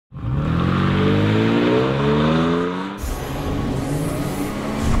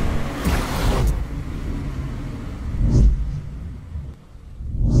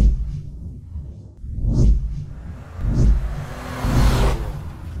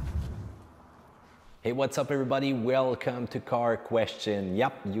Hey, what's up everybody? Welcome to Car Question.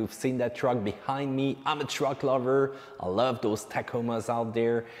 Yep, you've seen that truck behind me. I'm a truck lover. I love those Tacomas out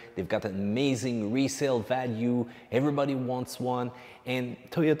there. They've got an amazing resale value. Everybody wants one. And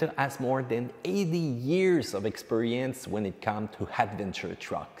Toyota has more than 80 years of experience when it comes to adventure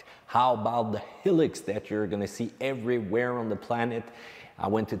truck. How about the Hilux that you're gonna see everywhere on the planet? I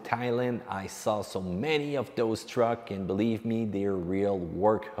went to Thailand, I saw so many of those trucks, and believe me, they're real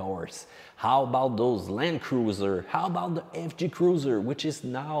workhorse. How about those Land Cruiser? How about the FG Cruiser, which is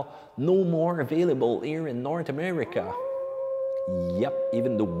now no more available here in North America? Yep,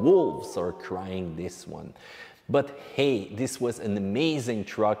 even the wolves are crying this one. But hey, this was an amazing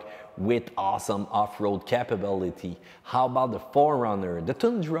truck with awesome off-road capability. How about the 4Runner? The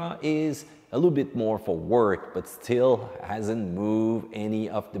Tundra is a little bit more for work, but still hasn't moved any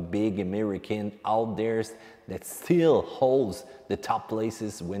of the big American out there that still holds the top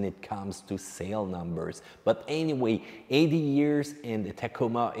places when it comes to sale numbers. But anyway, 80 years and the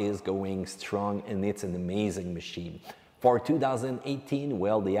Tacoma is going strong, and it's an amazing machine. For 2018,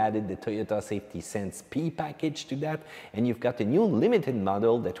 well, they added the Toyota Safety Sense P package to that, and you've got the new limited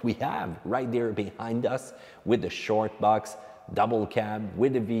model that we have right there behind us with the short box, double cab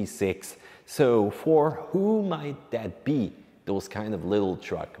with the V6. So for who might that be, those kind of little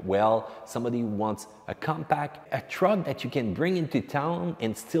truck? Well, somebody wants a compact, a truck that you can bring into town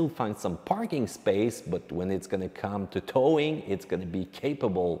and still find some parking space, but when it's gonna come to towing, it's gonna be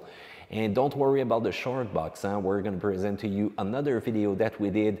capable. And don't worry about the short box, we're gonna present to you another video that we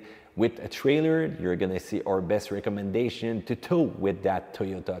did with a trailer. You're gonna see our best recommendation to tow with that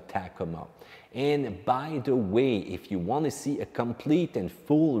Toyota Tacoma. And by the way, if you want to see a complete and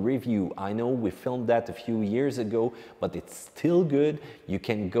full review, I know we filmed that a few years ago, but it's still good. You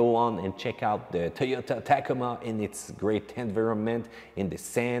can go on and check out the Toyota Tacoma in its great environment in the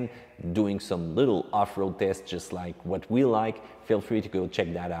sand, doing some little off-road tests just like what we like. Feel free to go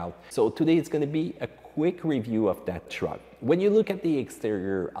check that out. So today it's going to be a quick review of that truck. When you look at the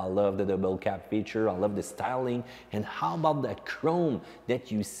exterior, I love the double cab feature, I love the styling, and how about that chrome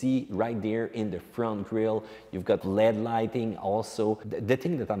that you see right there in the front grille? You've got LED lighting also. The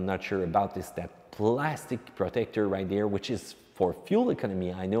thing that I'm not sure about is that plastic protector right there, which is for fuel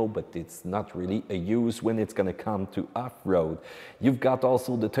economy, I know, but it's not really a use when it's gonna come to off-road. You've got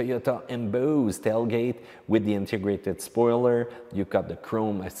also the Toyota embossed tailgate with the integrated spoiler. You've got the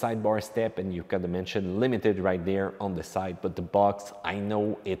chrome sidebar step, and you've got the mentioned limited right there on the side. But the box, I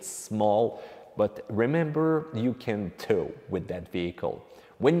know it's small, but remember, you can tow with that vehicle.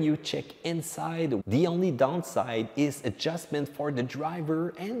 When you check inside, the only downside is adjustment for the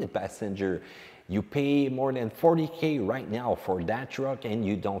driver and the passenger. You pay more than $40K right now for that truck, and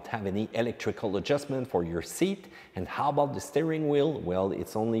you don't have any electrical adjustment for your seat. And how about the steering wheel? Well,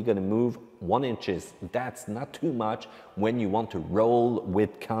 it's only gonna move 1 inch. That's not too much when you want to roll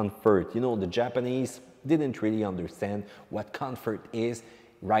with comfort. You know, the Japanese didn't really understand what comfort is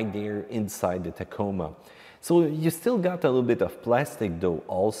right there inside the Tacoma. So you still got a little bit of plastic though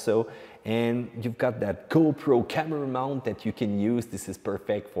also, and you've got that GoPro camera mount that you can use. This is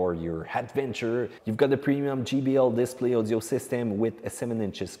perfect for your adventure. You've got the premium JBL Display audio system with a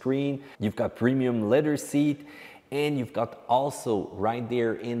 7-inch screen. You've got premium leather seat, and you've got also right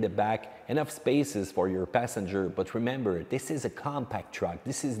there in the back enough spaces for your passenger. But remember, this is a compact truck.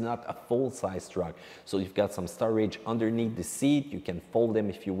 This is not a full-size truck. So you've got some storage underneath the seat. You can fold them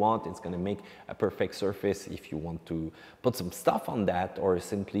if you want. It's gonna make a perfect surface if you want to put some stuff on that or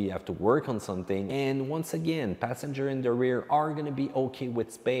simply have to work on something. And once again, passenger in the rear are gonna be okay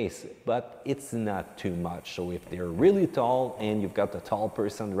with space, but it's not too much. So if they're really tall and you've got a tall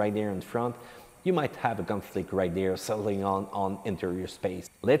person right there in front, you might have a conflict right there settling on interior space.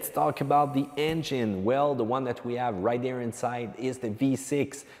 Let's talk about the engine. Well, the one that we have right there inside is the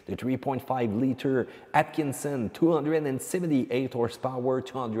V6, the 3.5 liter Atkinson, 278 horsepower,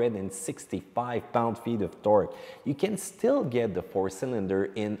 265 pound-feet of torque. You can still get the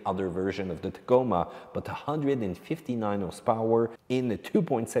 4-cylinder in other version of the Tacoma, but 159 horsepower in the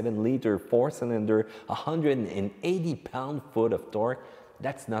 2.7 liter 4-cylinder, 180 pound-foot of torque.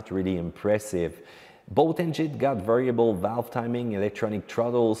 That's not really impressive. Both engines got variable valve timing, electronic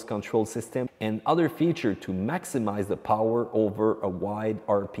throttles control system, and other features to maximize the power over a wide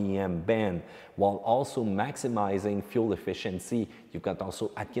RPM band, while also maximizing fuel efficiency. You've got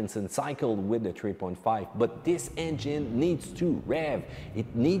also Atkinson cycle with the 3.5, but this engine needs to rev.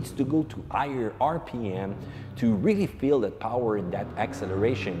 It needs to go to higher RPM to really feel that power in that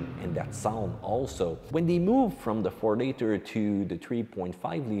acceleration and that sound also. When they move from the 4 liter to the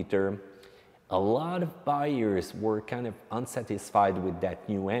 3.5 liter, A lot of buyers were kind of unsatisfied with that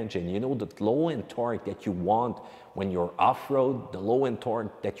new engine. You know, the low-end torque that you want when you're off-road, the low-end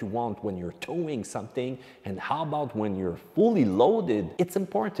torque that you want when you're towing something, and how about when you're fully loaded? It's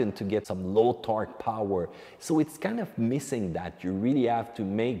important to get some low torque power. So it's kind of missing that. You really have to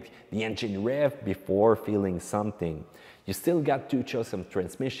make the engine rev before feeling something. You still got two choices of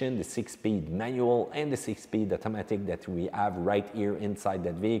transmission, the 6-speed manual and the 6-speed automatic that we have right here inside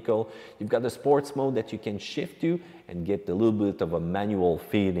that vehicle. You've got the sports mode that you can shift to and get a little bit of a manual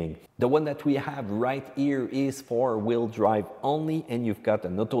feeling. The one that we have right here is four-wheel drive only, and you've got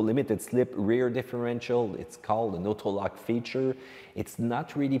an auto limited slip rear differential. It's called an auto lock feature. It's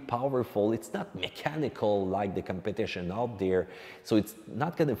not really powerful. It's not mechanical like the competition out there. So it's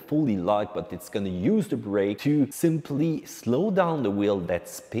not going to fully lock, but it's going to use the brake to simply slow down the wheel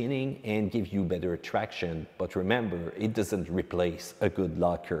that's spinning and give you better traction. But remember, it doesn't replace a good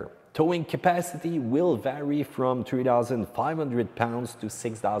locker. Towing capacity will vary from 3,500 pounds to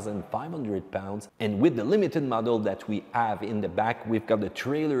 6,500 pounds. And with the limited model that we have in the back, we've got the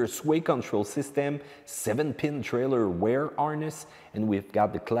trailer sway control system, 7-pin trailer wear harness, and we've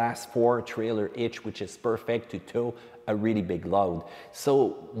got the class 4 trailer hitch, which is perfect to tow a really big load.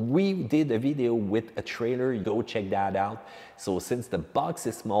 So we did a video with a trailer, go check that out. So since the box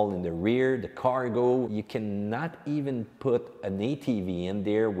is small in the rear, the cargo, you cannot even put an ATV in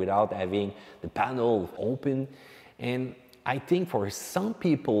there without having the panel open. And I think for some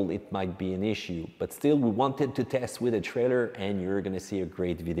people it might be an issue, but still we wanted to test with a trailer, and you're gonna see a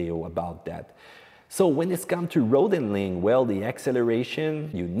great video about that. So when it's come to road handling, well, the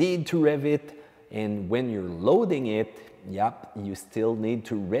acceleration, you need to rev it. And when you're loading it, yep, you still need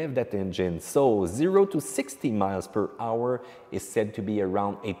to rev that engine. So 0 to 60 miles per hour is said to be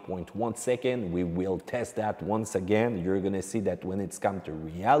around 8.1 seconds. We will test that once again. You're gonna see that when it's come to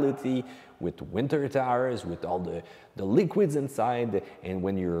reality, with winter tires, with all the liquids inside, and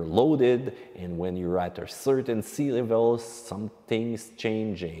when you're loaded, and when you're at a certain sea level, something's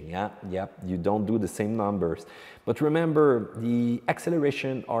changing. Yep, you don't do the same numbers. But remember, the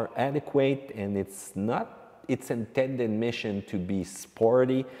acceleration are adequate, and it's not its intended mission to be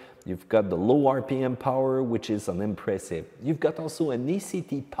sporty. You've got the low RPM power, which is unimpressive. You've got also an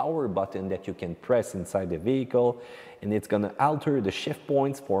ECT power button that you can press inside the vehicle, and it's gonna alter the shift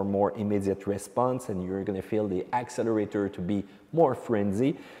points for more immediate response, and you're gonna feel the accelerator to be more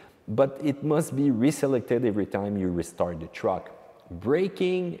frenzy, but it must be reselected every time you restart the truck.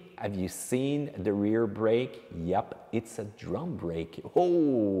 Braking, have you seen the rear brake? Yep, it's a drum brake.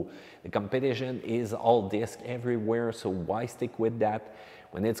 Oh, the competition is all disc everywhere, so why stick with that?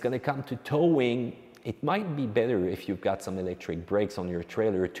 When it's gonna come to towing, it might be better if you've got some electric brakes on your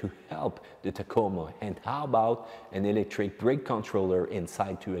trailer to help the Tacoma. And how about an electric brake controller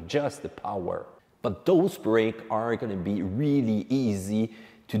inside to adjust the power? But those brakes are gonna be really easy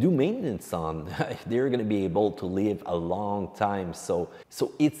to do maintenance on. They're gonna be able to live a long time, so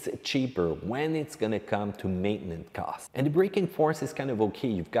it's cheaper when it's gonna come to maintenance costs. And the braking force is kind of okay.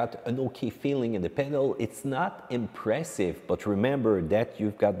 You've got an okay feeling in the pedal. It's not impressive, but remember that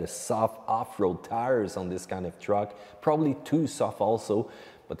you've got the soft off-road tires on this kind of truck, probably too soft also,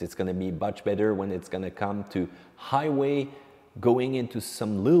 but it's gonna be much better when it's gonna come to highway, going into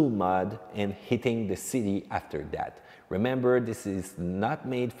some little mud and hitting the city after that. Remember, this is not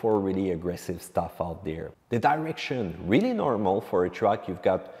made for really aggressive stuff out there. The direction, really normal for a truck. You've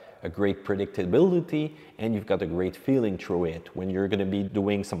got a great predictability, and you've got a great feeling through it. When you're gonna be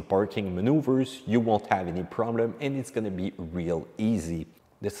doing some parking maneuvers, you won't have any problem, and it's gonna be real easy.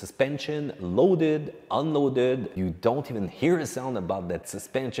 The suspension, loaded, unloaded, you don't even hear a sound about that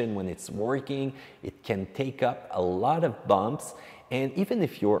suspension when it's working. It can take up a lot of bumps, and even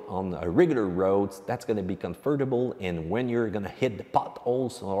if you're on a regular roads, that's gonna be comfortable. And when you're gonna hit the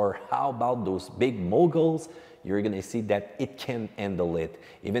potholes, or how about those big moguls, you're gonna see that it can handle it.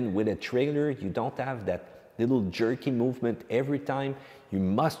 Even with a trailer, you don't have that little jerky movement every time. You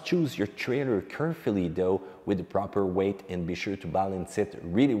must choose your trailer carefully though, with the proper weight, and be sure to balance it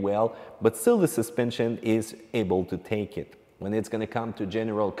really well, but still the suspension is able to take it. When it's gonna come to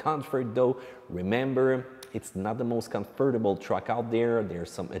general comfort though, remember, it's not the most comfortable truck out there. There's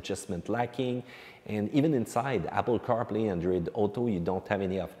some adjustment lacking, and even inside Apple CarPlay, Android Auto, you don't have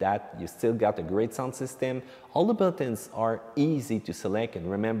any of that. You still got a great sound system. All the buttons are easy to select, and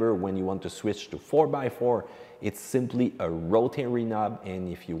remember, when you want to switch to 4x4, it's simply a rotary knob,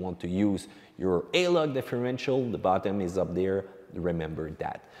 and if you want to use your A-lock differential, the bottom is up there. Remember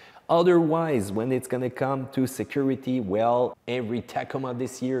that. Otherwise, when it's gonna come to security, well, every Tacoma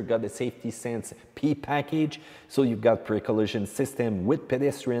this year got the Safety Sense P package. So you've got pre-collision system with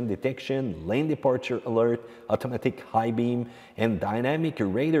pedestrian detection, lane departure alert, automatic high beam, and dynamic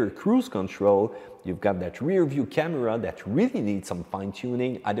radar cruise control. You've got that rear view camera that really needs some fine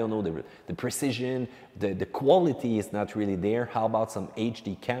tuning. I don't know, the precision, the quality is not really there. How about some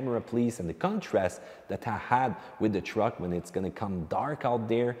HD camera, please? And the contrast that I had with the truck when it's gonna come dark out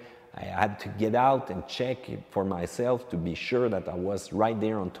there, I had to get out and check it for myself to be sure that I was right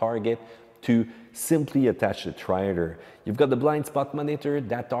there on target to simply attach the triader. You've got the blind spot monitor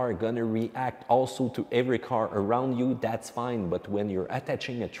that are gonna react also to every car around you. That's fine, but when you're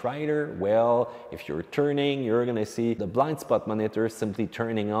attaching a triader, well, if you're turning, you're gonna see the blind spot monitor simply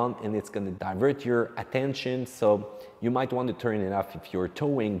turning on, and it's gonna divert your attention. So you might want to turn it off if you're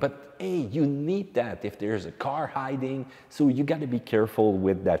towing, but hey, you need that if there's a car hiding, so you got to be careful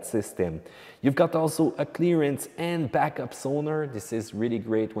with that system. You've got also a clearance and backup sonar. This is really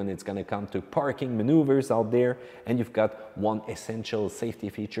great when it's going to come to parking maneuvers out there. And you've got one essential safety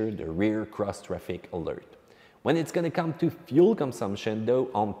feature, the rear cross traffic alert. When it's going to come to fuel consumption though,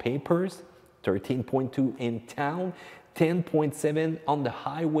 on papers, 13.2 in town, 10.7 on the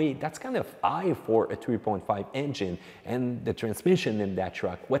highway. That's kind of high for a 3.5 engine and the transmission in that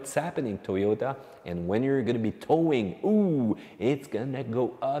truck. What's happening, Toyota? And when you're going to be towing, ooh, it's going to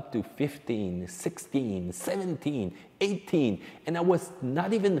go up to 15, 16, 17, 18. And I was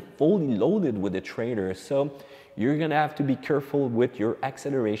not even fully loaded with the trailer. So you're going to have to be careful with your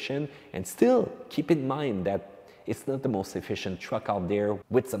acceleration, and still keep in mind that it's not the most efficient truck out there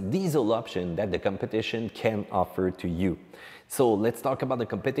with some diesel option that the competition can offer to you. So let's talk about the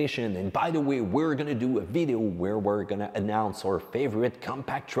competition. And by the way, we're gonna do a video where we're gonna announce our favorite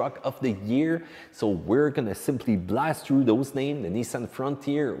compact truck of the year. So we're gonna simply blast through those names. The Nissan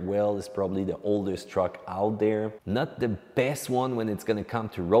Frontier, well, is probably the oldest truck out there. Not the best one when it's gonna come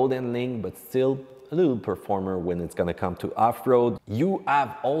to road handling, but still a little performer when it's gonna come to off-road. You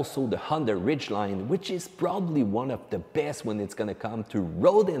have also the Honda Ridgeline, which is probably one of the best when it's gonna come to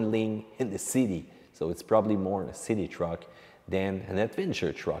road handling in the city. So it's probably more a city truck than an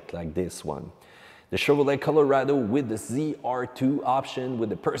adventure truck like this one. The Chevrolet Colorado with the ZR2 option with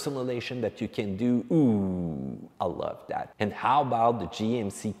the personalization that you can do. Ooh, I love that. And how about the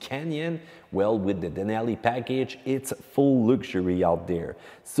GMC Canyon? Well, with the Denali package, it's full luxury out there.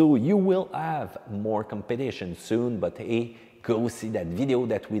 So you will have more competition soon, but hey, go see that video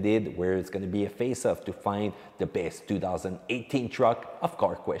that we did where it's gonna be a face-off to find the best 2018 truck of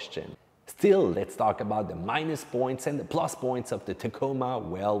Car Question. Still, let's talk about the minus points and the plus points of the Tacoma.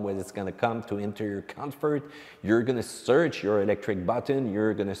 Well, when it's gonna come to interior comfort, you're gonna search your electric button,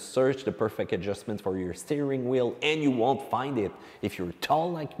 you're gonna search the perfect adjustment for your steering wheel, and you won't find it. If you're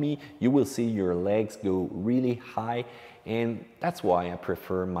tall like me, you will see your legs go really high, and that's why I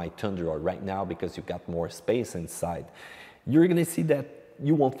prefer my Tundra right now, because you've got more space inside. You're gonna see that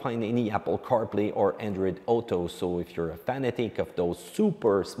you won't find any Apple CarPlay or Android Auto, so if you're a fanatic of those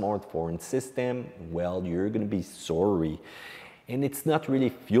super smartphone system, well, you're gonna be sorry. And it's not really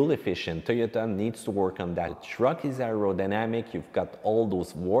fuel efficient. Toyota needs to work on that. The truck is aerodynamic, you've got all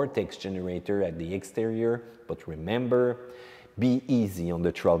those vortex generator at the exterior, but remember, be easy on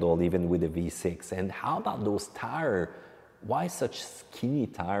the throttle even with the V6. And how about those tires? Why such skinny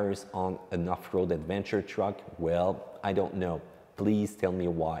tires on an off-road adventure truck? Well, I don't know. Please tell me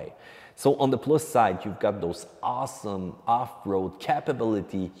why. So on the plus side, you've got those awesome off-road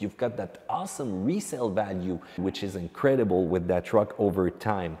capability. You've got that awesome resale value, which is incredible with that truck over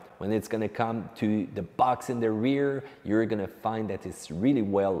time. When it's gonna come to the box in the rear, you're gonna find that it's really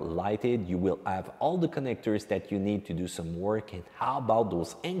well lighted. You will have all the connectors that you need to do some work. And how about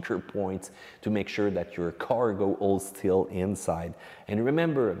those anchor points to make sure that your cargo holds still inside? And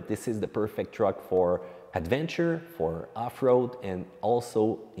remember, this is the perfect truck for adventure, for off-road, and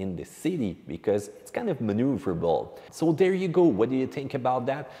also in the city because it's kind of maneuverable. So there you go. What do you think about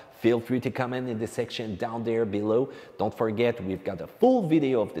that? Feel free to comment in the section down there below. Don't forget, we've got a full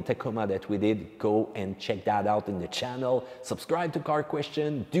video of the Tacoma that we did. Go and check that out in the channel. Subscribe to Car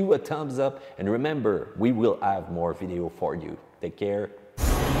Question, do a thumbs up, and remember, we will have more video for you. Take care.